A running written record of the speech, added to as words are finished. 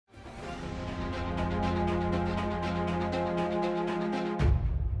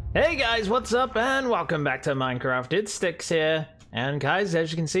Hey guys, what's up and welcome back to Minecraft. It's Stickz here. And guys, as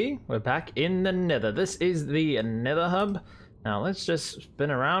you can see, we're back in the nether. This is the nether hub. Now let's just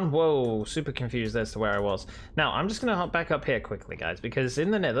spin around. Whoa, super confused as to where I was. Now I'm just gonna hop back up here quickly, guys, because in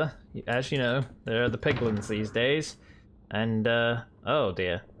the nether, as you know, there are the piglins these days. And oh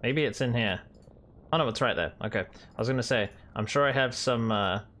dear, maybe it's in here. Oh no, it's right there. Okay, I was gonna say, I'm sure I have some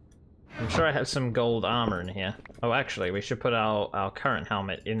gold armor in here. Oh, actually, we should put our current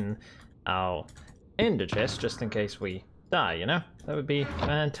helmet in our ender chest just in case we die, you know? That would be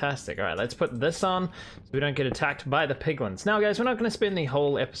fantastic. Alright, let's put this on so we don't get attacked by the piglins. Now, guys, we're not going to spend the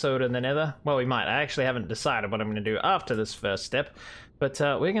whole episode in the nether. Well, we might. I actually haven't decided what I'm going to do after this first step. But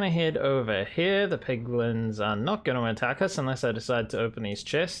we're going to head over here. The piglins are not going to attack us unless I decide to open these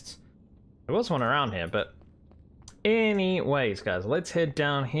chests. There was one around here, but anyways, guys, let's head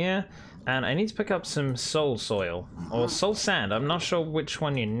down here, and I need to pick up some soul soil, or soul sand. I'm not sure which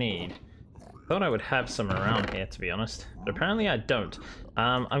one you need. Thought I would have some around here, to be honest, but apparently I don't.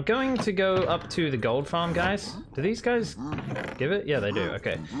 I'm going to go up to the gold farm, guys. Do these guys give it? Yeah, they do.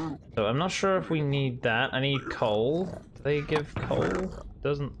 Okay, so I'm not sure if we need that. I need coal. Do they give coal?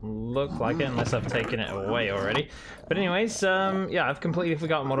 Doesn't look like it unless I've taken it away already. But anyways, yeah, I've completely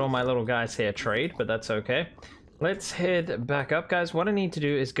forgotten what all my little guys here trade, but that's okay. Let's head back up, guys. What I need to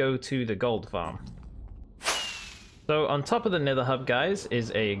do is go to the gold farm. So on top of the nether hub, guys,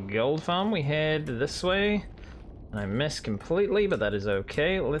 is a gold farm. We head this way. I missed completely, but that is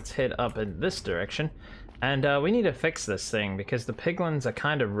okay. Let's head up in this direction. And we need to fix this thing because the piglins are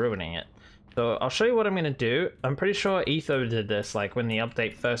kind of ruining it. So I'll show you what I'm going to do. I'm pretty sure Etho did this like when the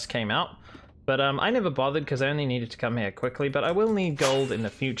update first came out. But I never bothered because I only needed to come here quickly, but I will need gold in the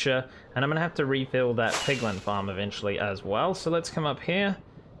future, and I'm going to have to refill that piglin farm eventually as well. So let's come up here,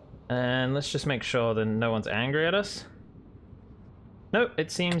 and let's just make sure that no one's angry at us. Nope,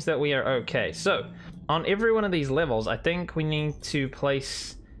 it seems that we are okay. So, on every one of these levels, I think we need to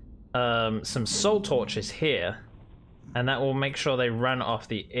place some soul torches here, and that will make sure they run off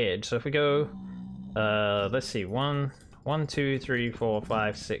the edge. So if we go, let's see, 1, 2, 3, 4,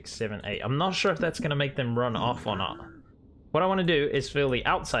 5, 6, 7, 8. I'm not sure if that's going to make them run off or not. What I want to do is fill the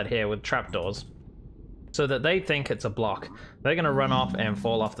outside here with trapdoors so that they think it's a block. They're going to run off and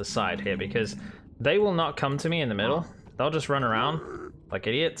fall off the side here because they will not come to me in the middle. They'll just run around like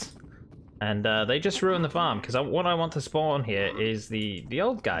idiots. And they just ruin the farm because what I want to spawn here is the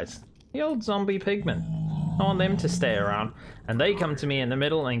old guys. The old zombie pigmen. I want them to stay around. And they come to me in the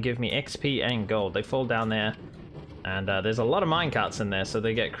middle and give me XP and gold. They fall down there. And there's a lot of minecarts in there, so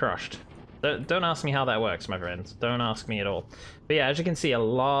they get crushed. Don't ask me how that works, my friends. Don't ask me at all. But yeah, as you can see, a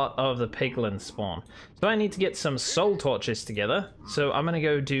lot of the piglins spawn. So I need to get some soul torches together. So I'm going to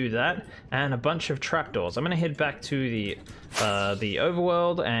go do that, and a bunch of trapdoors. I'm going to head back to the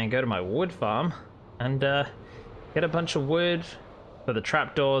overworld and go to my wood farm, and get a bunch of wood for the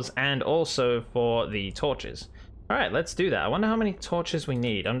trapdoors and also for the torches. Alright, let's do that. I wonder how many torches we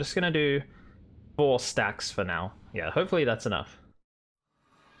need. I'm just going to do 4 stacks for now. Yeah, hopefully that's enough.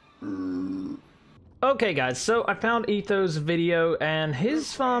 Okay guys, so I found Etho's video and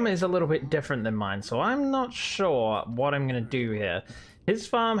his farm is a little bit different than mine, so I'm not sure what I'm gonna do here. His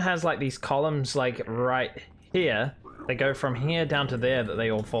farm has like these columns like right here. They go from here down to there that they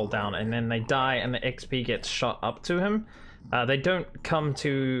all fall down and then they die and the XP gets shot up to him. They don't come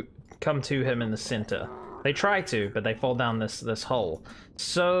to him in the center. They try to, but they fall down this hole.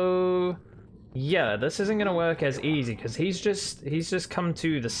 So yeah, this isn't gonna work as easy because he's just come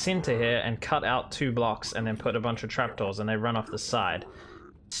to the center here and cut out 2 blocks and then put a bunch of trapdoors and they run off the side.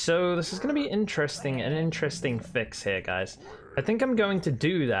 So this is gonna be interesting, an interesting fix here, guys. I think I'm going to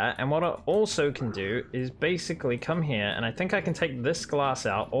do that, and what I also can do is basically come here and I think I can take this glass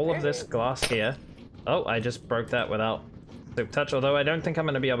out, all of this glass here. Oh, I just broke that without touch, although I don't think I'm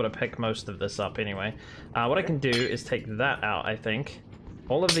gonna be able to pick most of this up anyway. What I can do is take that out, I think.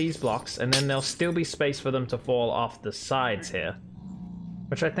 All of these blocks, and then there'll still be space for them to fall off the sides here,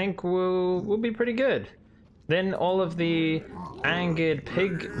 which I think will be pretty good. Then all of the angered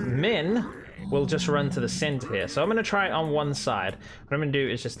pig men will just run to the center here. So I'm going to try it on one side. What I'm going to do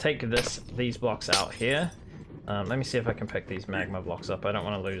is just take these blocks out here. Let me see if I can pick these magma blocks up. I don't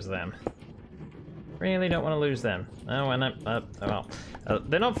want to lose them. Really don't want to lose them. Oh, and well,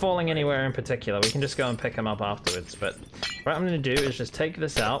 they're not falling anywhere in particular. We can just go and pick them up afterwards. But what I'm going to do is just take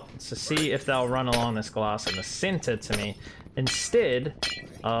this out to see if they'll run along this glass in the center to me instead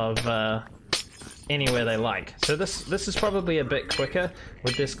of anywhere they like. So this is probably a bit quicker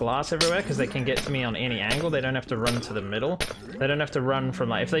with this glass everywhere, because they can get to me on any angle. They don't have to run to the middle. They don't have to run from,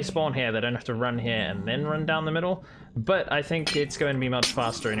 like, if they spawn here, they don't have to run here and then run down the middle. But I think it's going to be much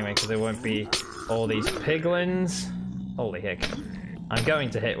faster anyway, because there won't be all these piglins. Holy heck. I'm going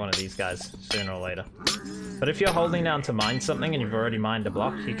to hit one of these guys sooner or later. But if you're holding down to mine something and you've already mined a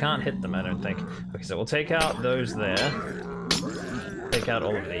block, you can't hit them, I don't think. Okay, so we'll take out those there. Take out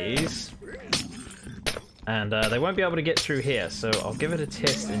all of these. And they won't be able to get through here, so I'll give it a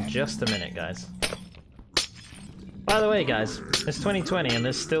test in just a minute, guys. By the way, guys, it's 2020 and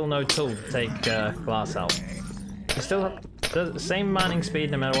there's still no tool to take glass out. You still have the same mining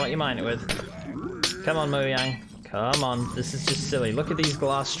speed no matter what you mine it with. Come on, Mojang. Come on, this is just silly. Look at these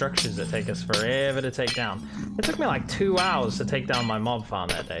glass structures that take us forever to take down. It took me like 2 hours to take down my mob farm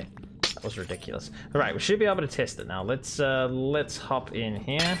that day. That was ridiculous. Alright, we should be able to test it now. Let's hop in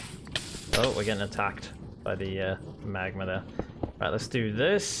here. Oh, we're getting attacked by the magma there. Right, let's do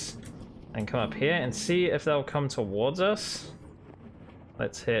this and come up here and see if they'll come towards us.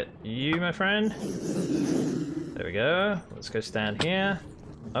 Let's hit you, my friend. There we go. Let's go stand here.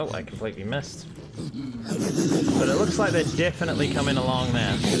 Oh, I completely missed. But it looks like they're definitely coming along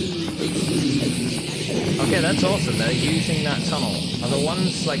there. Okay, that's awesome. They're using that tunnel. Are the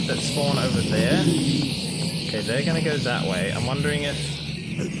ones like that spawn over there? Okay, they're gonna go that way. I'm wondering if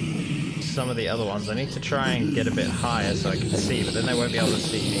some of the other ones, I need to try and get a bit higher so I can see, but then they won't be able to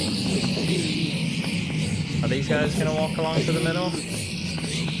see me. Are these guys gonna walk along to the middle?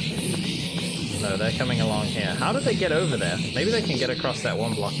 No, they're coming along here. How did they get over there? Maybe they can get across that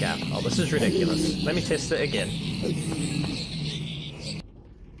 1 block gap. Oh, this is ridiculous. Let me test it again.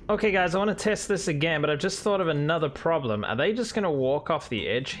 Okay, guys, I want to test this again, but I've just thought of another problem. Are they just going to walk off the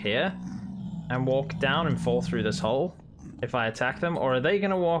edge here and walk down and fall through this hole if I attack them? Or are they going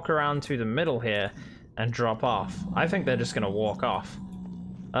to walk around to the middle here and drop off? I think they're just going to walk off.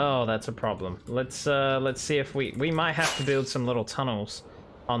 Oh, that's a problem. Let's see if we might have to build some little tunnels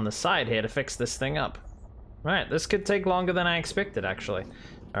on the side here to fix this thing up. Right, this could take longer than I expected, actually.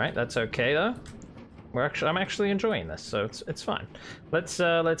 All right, that's okay though. I'm actually enjoying this, so it's fine. Let's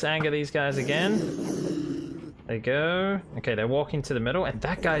anger these guys again. There you go. Okay, they're walking to the middle, and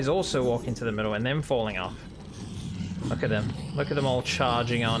that guy's also walking to the middle, and then falling off. Look at them. Look at them all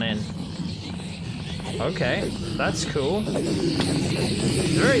charging on in. Okay, that's cool.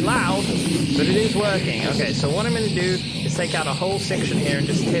 It's very loud, but it is working. Okay, so what I'm going to do is take out a whole section here and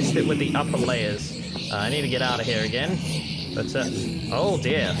just test it with the upper layers. I need to get out of here again. But, oh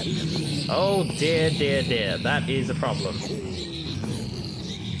dear. Oh dear, dear, dear. That is a problem.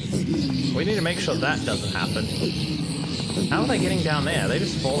 We need to make sure that doesn't happen. How are they getting down there? Are they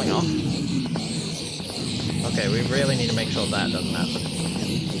just falling off? Okay, we really need to make sure that doesn't happen.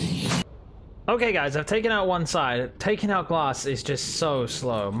 Okay, guys, I've taken out one side. Taking out glass is just so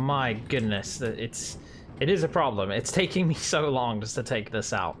slow. My goodness, it is a problem. It's taking me so long just to take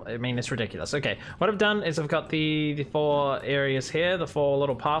this out. I mean, it's ridiculous. Okay, what I've done is I've got the 4 areas here, the 4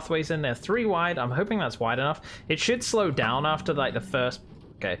 little pathways in there, 3 wide. I'm hoping that's wide enough. It should slow down after like the first.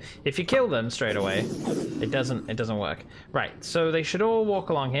 Okay, if you kill them straight away, it doesn't work. Right, so they should all walk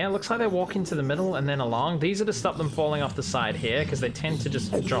along here. Looks like they're walking to the middle and then along. These are to stop them falling off the side here, because they tend to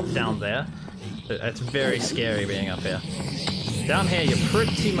just drop down there. It's very scary being up here. Down here, you're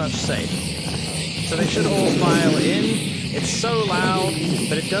pretty much safe. So they should all file in. It's so loud,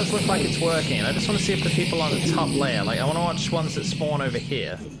 but it does look like it's working. I just want to see if the people on the top layer, like I want to watch ones that spawn over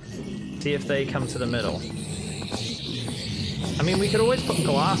here. See if they come to the middle. I mean, we could always put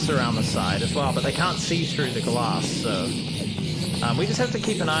glass around the side as well, but they can't see through the glass, so... we just have to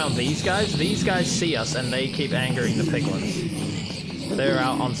keep an eye on these guys. These guys see us, and they keep angering the piglins. They're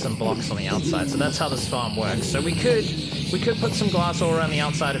out on some blocks on the outside, so that's how this farm works. So we could put some glass all around the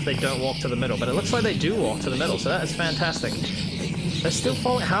outside if they don't walk to the middle, but it looks like they do walk to the middle, so that is fantastic. They're still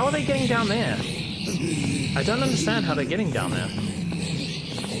falling. How are they getting down there? I don't understand how they're getting down there.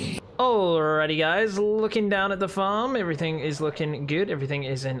 Alrighty, guys, looking down at the farm, everything is looking good, everything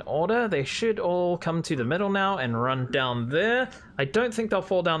is in order. They should all come to the middle now and run down there. I don't think they'll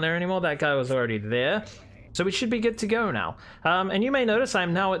fall down there anymore. That guy was already there. So we should be good to go now. And you may notice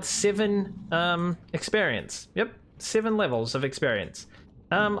I'm now at 7 experience. Yep, 7 levels of experience.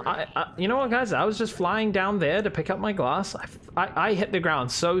 You know what, guys? I was just flying down there to pick up my glass. I hit the ground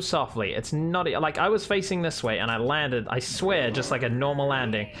so softly. It's not... Like, I was facing this way, and I landed, I swear, just like a normal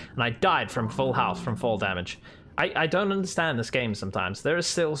landing. And I died from full health, from fall damage. I don't understand this game sometimes. There are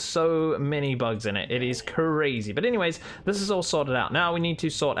still so many bugs in it. It is crazy. But anyways, this is all sorted out. Now we need to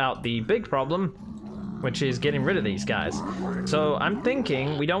sort out the big problem which is getting rid of these guys. So I'm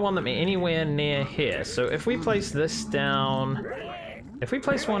thinking we don't want them anywhere near here. So if we place this down, if we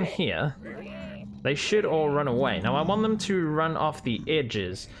place one here, they should all run away. Now I want them to run off the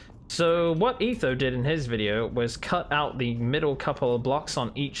edges. So what Etho did in his video was cut out the middle couple of blocks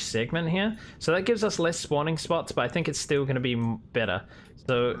on each segment here. So that gives us less spawning spots, but I think it's still going to be better.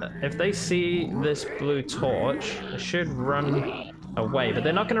 So if they see this blue torch, they should run away. But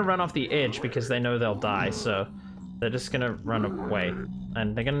they're not going to run off the edge because they know they'll die. So they're just going to run away.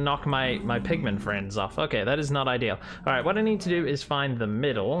 And they're going to knock my pigman friends off. Okay, that is not ideal. Alright, what I need to do is find the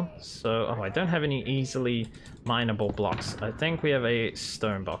middle. So, oh, I don't have any easily mineable blocks. I think we have a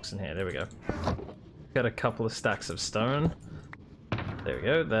stone box in here. There we go. Got a couple of stacks of stone. There we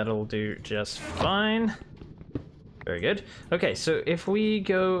go. That'll do just fine. Very good. Okay, so if we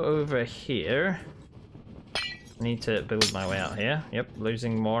go over here... I need to build my way out here. Yep,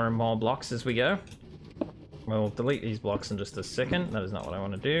 losing more and more blocks as we go. We'll delete these blocks in just a second. That is not what I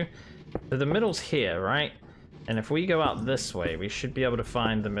want to do. So the middle's here, right? And if we go out this way, we should be able to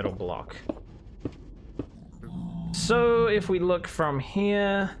find the middle block. So if we look from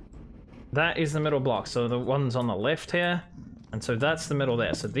here, that is the middle block. So the one's on the left here. And so that's the middle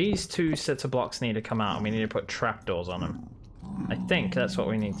there. So these two sets of blocks need to come out, and we need to put trapdoors on them. I think that's what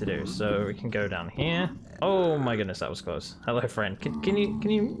we need to do. So we can go down here. Oh my goodness, that was close. Hello, friend. Can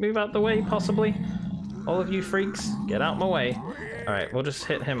you move out the way, possibly? All of you freaks, get out my way. Alright, we'll just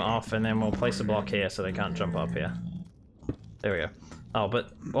hit him off and then we'll place a block here so they can't jump up here. There we go. Oh,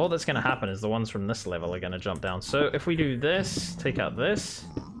 but all that's going to happen is the ones from this level are going to jump down. So if we do this, take out this.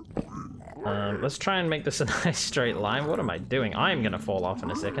 Let's try and make this a nice straight line. What am I doing? I am going to fall off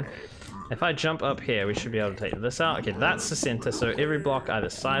in a second. If I jump up here, we should be able to take this out. Okay, that's the center, so every block either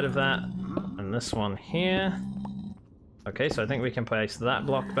side of that. And this one here. Okay, so I think we can place that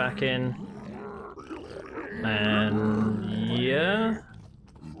block back in. And yeah,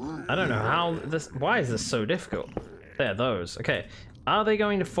 I don't know how this, why is this so difficult? There, those. Okay, are they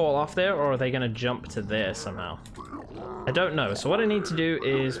going to fall off there or are they going to jump to there somehow? I don't know. So what I need to do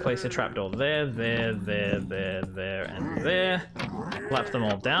is place a trapdoor there, there, there, there, there, and there. Slap them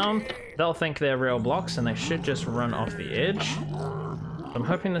all down. They'll think they're real blocks and they should just run off the edge. I'm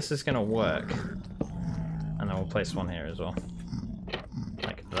hoping this is going to work. And then we'll place one here as well.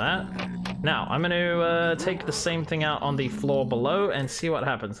 Like that. Now, I'm going to take the same thing out on the floor below and see what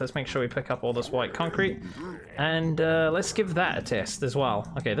happens. Let's make sure we pick up all this white concrete. And let's give that a test as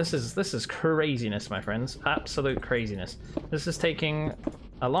well. Okay, this is craziness, my friends. Absolute craziness. This is taking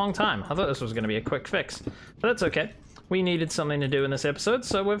a long time. I thought this was going to be a quick fix. But that's okay. We needed something to do in this episode,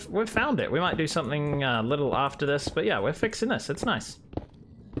 so we've found it. We might do something a little after this, but yeah, we're fixing this. It's nice.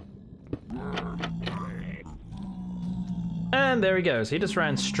 And there he goes. He just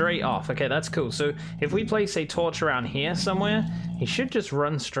ran straight off. Okay, that's cool. So if we place a torch around here somewhere, he should just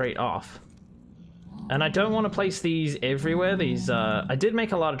run straight off. And I don't want to place these everywhere. These, I did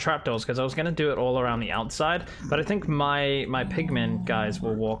make a lot of trapdoors because I was going to do it all around the outside. But I think my pigmen guys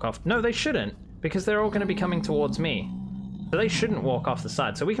will walk off. No, they shouldn't, because they're all going to be coming towards me. So they shouldn't walk off the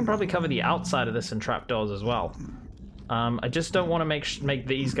side. So we can probably cover the outside of this in trapdoors as well. I just don't want to make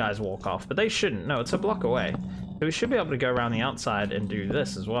these guys walk off. But they shouldn't. No, it's a block away. So we should be able to go around the outside and do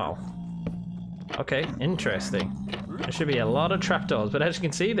this as well. Okay, interesting. There should be a lot of trapdoors, but as you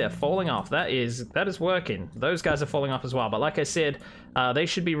can see, they're falling off. That is working. Those guys are falling off as well, but like I said, they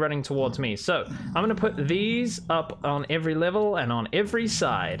should be running towards me. So I'm going to put these up on every level and on every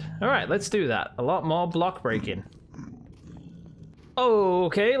side. All right, let's do that. A lot more block breaking.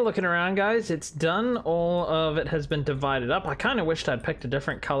 Okay, looking around, guys, it's done. All of it has been divided up. I kind of wished I'd picked a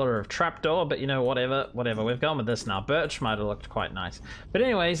different color of trapdoor, but you know, whatever. We've gone with this now. Birch might have looked quite nice. But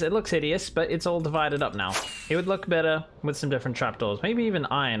anyways, it looks hideous, but it's all divided up now. It would look better with some different trapdoors. Maybe even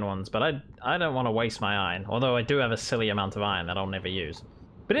iron ones, but I don't want to waste my iron. Although I do have a silly amount of iron that I'll never use.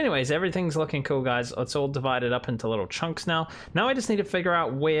 But anyways, everything's looking cool, guys. It's all divided up into little chunks now. Now I just need to figure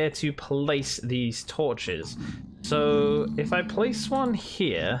out where to place these torches. So if I place one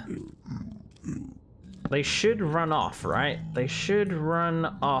here, they should run off, right? They should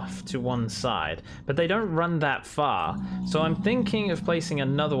run off to one side, but they don't run that far. So I'm thinking of placing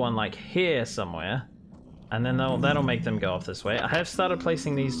another one like here somewhere, and then that'll make them go off this way. I have started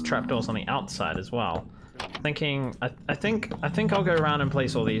placing these trapdoors on the outside as well. Thinking, I think I'll go around and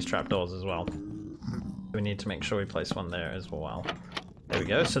place all these trapdoors as well. We need to make sure we place one there as well. There we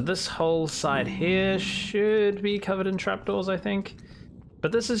go. So this whole side here should be covered in trapdoors, I think.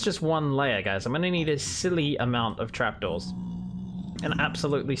 But this is just one layer, guys. I'm going to need a silly amount of trapdoors. An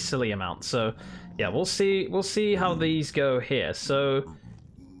absolutely silly amount. So, yeah, we'll see how these go here. So,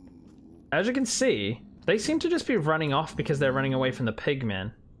 as you can see, they seem to just be running off because they're running away from the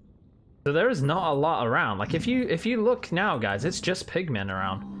pigmen. So there is not a lot around. Like if you look now, guys, it's just pigmen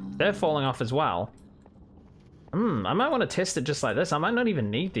around. They're falling off as well. I might want to test it just like this. I might not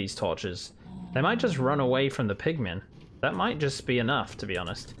even need these torches. They might just run away from the pigmen. That might just be enough, to be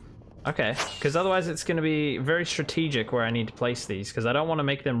honest. Okay, because otherwise it's going to be very strategic where I need to place these, because I don't want to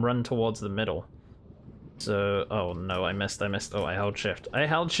make them run towards the middle. So, oh no, I missed. Oh, I held shift. I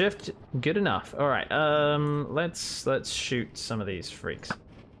held shift. Good enough. All right. Let's shoot some of these freaks.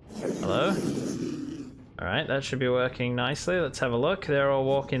 Hello. All right, that should be working nicely. Let's have a look. They're all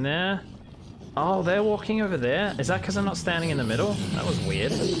walking there. Oh, they're walking over there. Is that because I'm not standing in the middle? That was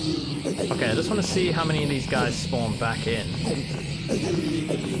weird. Okay, I just want to see how many of these guys spawn back in.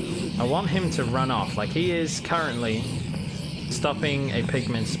 I want him to run off. Like, he is currently stopping a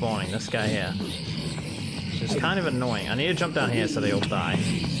pigman spawning. This guy here. Which is kind of annoying. I need to jump down here so they all die.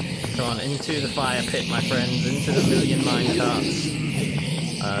 Come on, into the fire pit, my friends. Into the million mine carts.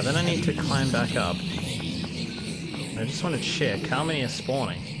 Then I need to climb back up. I just want to check how many are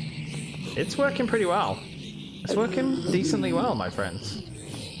spawning. It's working pretty well. It's working decently well, my friends.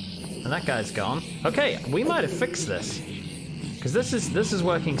 And that guy's gone. Okay, we might have fixed this. Because this is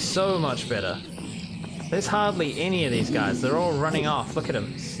working so much better. There's hardly any of these guys. They're all running off. Look at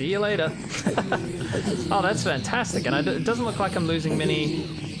them. See you later. Oh, that's fantastic. And it doesn't look like I'm losing many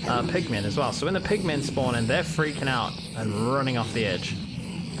pigmen as well. So when the pigmen spawn in, they're freaking out and running off the edge.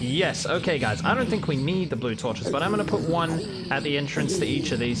 Yes, okay guys, I don't think we need the blue torches, but I'm going to put one at the entrance to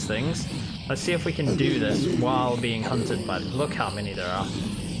each of these things. Let's see if we can do this while being hunted by... Look how many there are.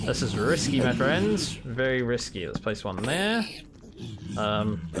 This is risky, my friends. Very risky. Let's place one there.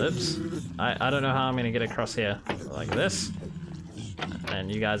 Oops. I don't know how I'm going to get across here. Like this.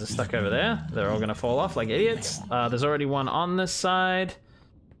 And you guys are stuck over there. They're all going to fall off like idiots. There's already one on this side.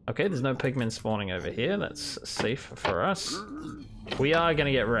 Okay, there's no pigmen spawning over here. That's safe for us. We are going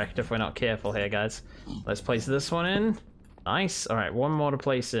to get wrecked if we're not careful here, guys. Let's place this one in. Nice. All right, one more to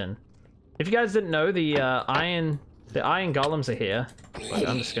place in. If you guys didn't know, the iron golems are here. Look,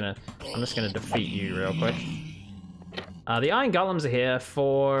 I'm just gonna defeat you real quick. The iron golems are here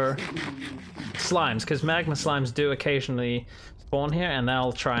for slimes, because magma slimes do occasionally spawn here, and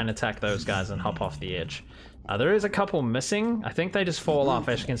they'll try and attack those guys and hop off the edge. There is a couple missing. I think they just fall off.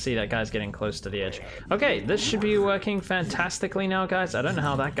 As you can see, that guy's getting close to the edge. Okay, this should be working fantastically now, guys. I don't know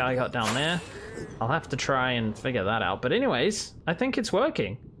how that guy got down there. I'll have to try and figure that out. But anyways, I think it's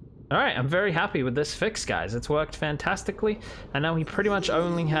working. All right, I'm very happy with this fix, guys. It's worked fantastically. And now we pretty much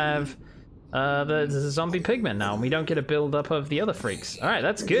only have the zombie pigmen now. And we don't get a build-up of the other freaks. All right,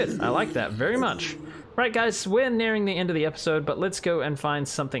 that's good. I like that very much. Right, guys, we're nearing the end of the episode, but let's go and find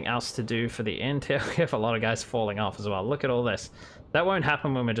something else to do for the end here. We have a lot of guys falling off as well. Look at all this. That won't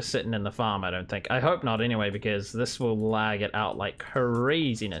happen when we're just sitting in the farm, I don't think. I hope not anyway, because this will lag it out like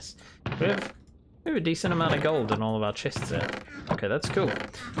craziness. We have a decent amount of gold in all of our chests there. Okay, that's cool.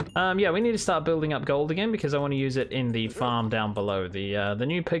 Yeah, we need to start building up gold again because I want to use it in the farm down below, the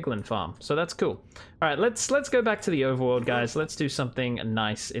new piglin farm. So that's cool. All right, let's go back to the overworld, guys. Let's do something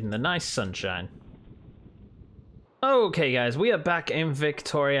nice in the nice sunshine. Okay guys, we are back in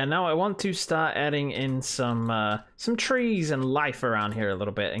Victoria. Now I want to start adding in some trees and life around here a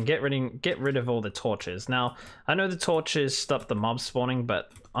little bit and get rid of all the torches. Now, I know the torches stop the mobs spawning,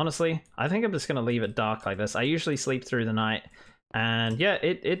 but honestly, I think I'm just going to leave it dark like this. I usually sleep through the night, and yeah,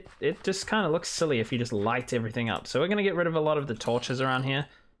 it just kind of looks silly if you just light everything up. So we're going to get rid of a lot of the torches around here.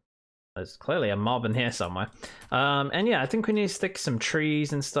 There's clearly a mob in here somewhere. And yeah, I think we need to stick some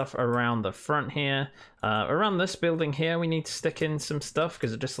trees and stuff around the front here. Around this building here, we need to stick in some stuff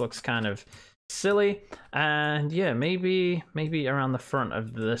because it just looks kind of silly. And yeah, maybe around the front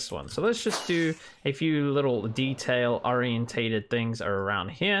of this one. So let's just do a few little detail-orientated things around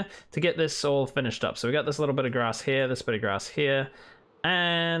here to get this all finished up. So we got this little bit of grass here, this bit of grass here,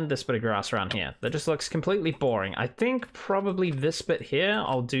 and this bit of grass around here. That just looks completely boring. I think probably this bit here,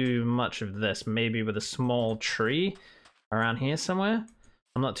 I'll do much of this, maybe with a small tree around here somewhere.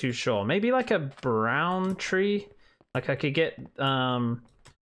 I'm not too sure. Maybe like a brown tree. Like I could get the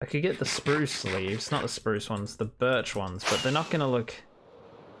spruce leaves, not the spruce ones, the birch ones, but they're not gonna look,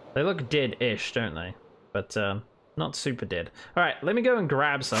 they look dead-ish, don't they? But not super dead. All right, let me go and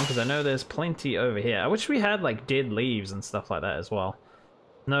grab some because I know there's plenty over here. I wish we had like dead leaves and stuff like that as well.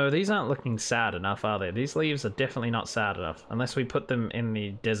 No, these aren't looking sad enough, are they? These leaves are definitely not sad enough. Unless we put them in the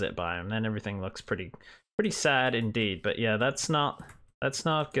desert biome, then everything looks pretty sad indeed. But yeah, that's not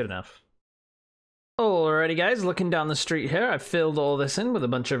good enough. Alrighty guys, looking down the street here, I filled all this in with a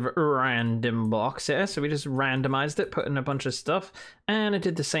bunch of random blocks here, so we just randomized it, put in a bunch of stuff, and it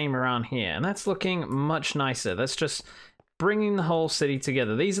did the same around here, and that's looking much nicer. That's just bringing the whole city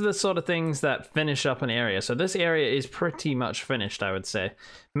together. These are the sort of things that finish up an area, so this area is pretty much finished, I would say.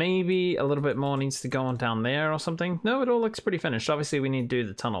 Maybe a little bit more needs to go on down there or something. No, it all looks pretty finished. Obviously we need to do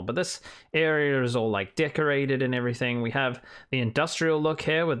the tunnel, but this area is all like decorated and everything. We have the industrial look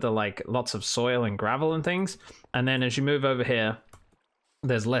here with the like lots of soil and gravel and things, and then as you move over here,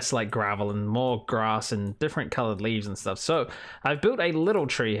 there's less like gravel and more grass and different colored leaves and stuff. So I've built a little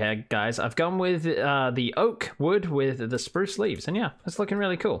tree here, guys. I've gone with the oak wood with the spruce leaves, and yeah, it's looking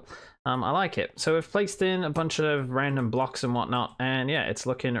really cool. I like it. So we've placed in a bunch of random blocks and whatnot, and yeah, it's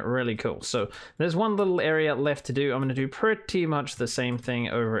looking really cool. So there's one little area left to do. I'm going to do pretty much the same thing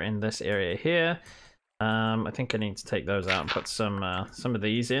over in this area here. I think I need to take those out and put some of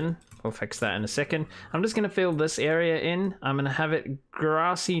these in. We'll fix that in a second. I'm just going to fill this area in. I'm going to have it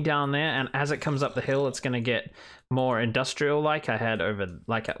grassy down there, and as it comes up the hill, it's going to get more industrial like I had over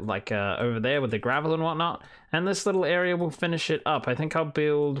over there with the gravel and whatnot. And this little area will finish it up. I think I'll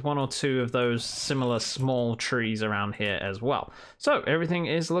build one or two of those similar small trees around here as well. So everything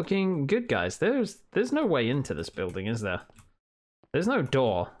is looking good, guys. There's no way into this building, is there? There's no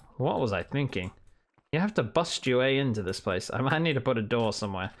door. What was I thinking? You have to bust your way into this place. I might need to put a door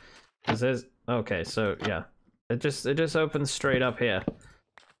somewhere. Cause there's okay, so yeah, it just opens straight up here.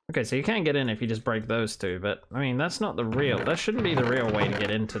 Okay, so you can't get in if you just break those two, but I mean that shouldn't be the real way to get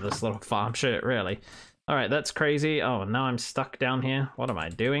into this little farm, should it really? All right, that's crazy. Oh, now I'm stuck down here. What am I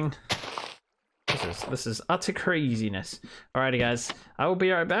doing? This is utter craziness. Alrighty, guys, I will be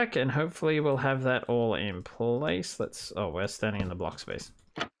right back, and hopefully we'll have that all in place. Oh, we're standing in the block space.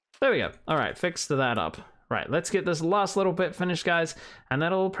 There we go. All right, fixed that up. Right, let's get this last little bit finished, guys, and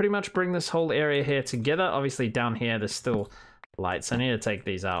that'll pretty much bring this whole area here together. Obviously, down here, there's still lights. I need to take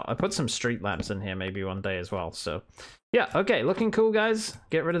these out. I put some street lamps in here maybe one day as well, so yeah, okay, looking cool, guys.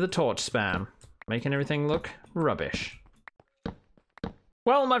 Get rid of the torch spam, making everything look rubbish.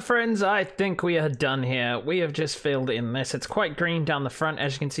 Well, my friends, I think we are done here. We have just filled in this. It's quite green down the front.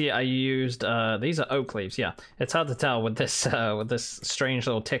 As you can see, I used, these are oak leaves, yeah. It's hard to tell with this strange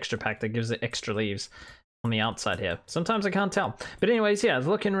little texture pack that gives it extra leaves on the outside here. Sometimes I can't tell. But anyways, yeah, it's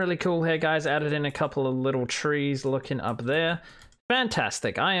looking really cool here, guys. Added in a couple of little trees looking up there.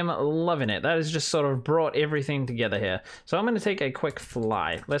 Fantastic. I am loving it. That has just sort of brought everything together here. So I'm going to take a quick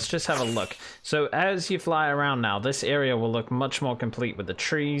fly. Let's just have a look. So as you fly around now, this area will look much more complete with the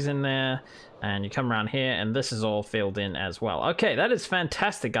trees in there. And you come around here, and this is all filled in as well. Okay, that is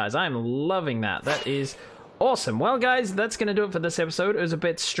fantastic, guys. I'm loving that. That is awesome. Well, guys, that's going to do it for this episode. It was a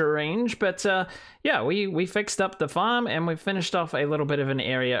bit strange, but yeah, we fixed up the farm, and we finished off a little bit of an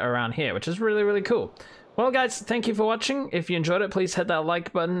area around here, which is really, really cool. Well, guys, thank you for watching. If you enjoyed it, please hit that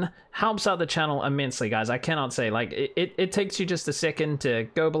like button. Helps out the channel immensely, guys. I cannot say, like, it takes you just a second to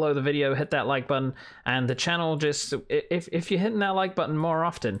go below the video, hit that like button, and the channel just, if you're hitting that like button more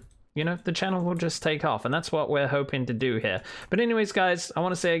often, you know, the channel will just take off, and that's what we're hoping to do here. But anyways, guys, I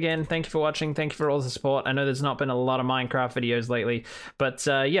want to say again, thank you for watching. Thank you for all the support. I know there's not been a lot of Minecraft videos lately, but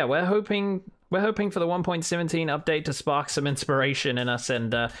yeah, we're hoping for the 1.17 update to spark some inspiration in us,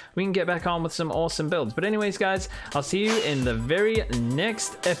 and we can get back on with some awesome builds. But anyways, guys, I'll see you in the very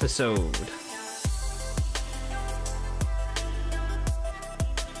next episode.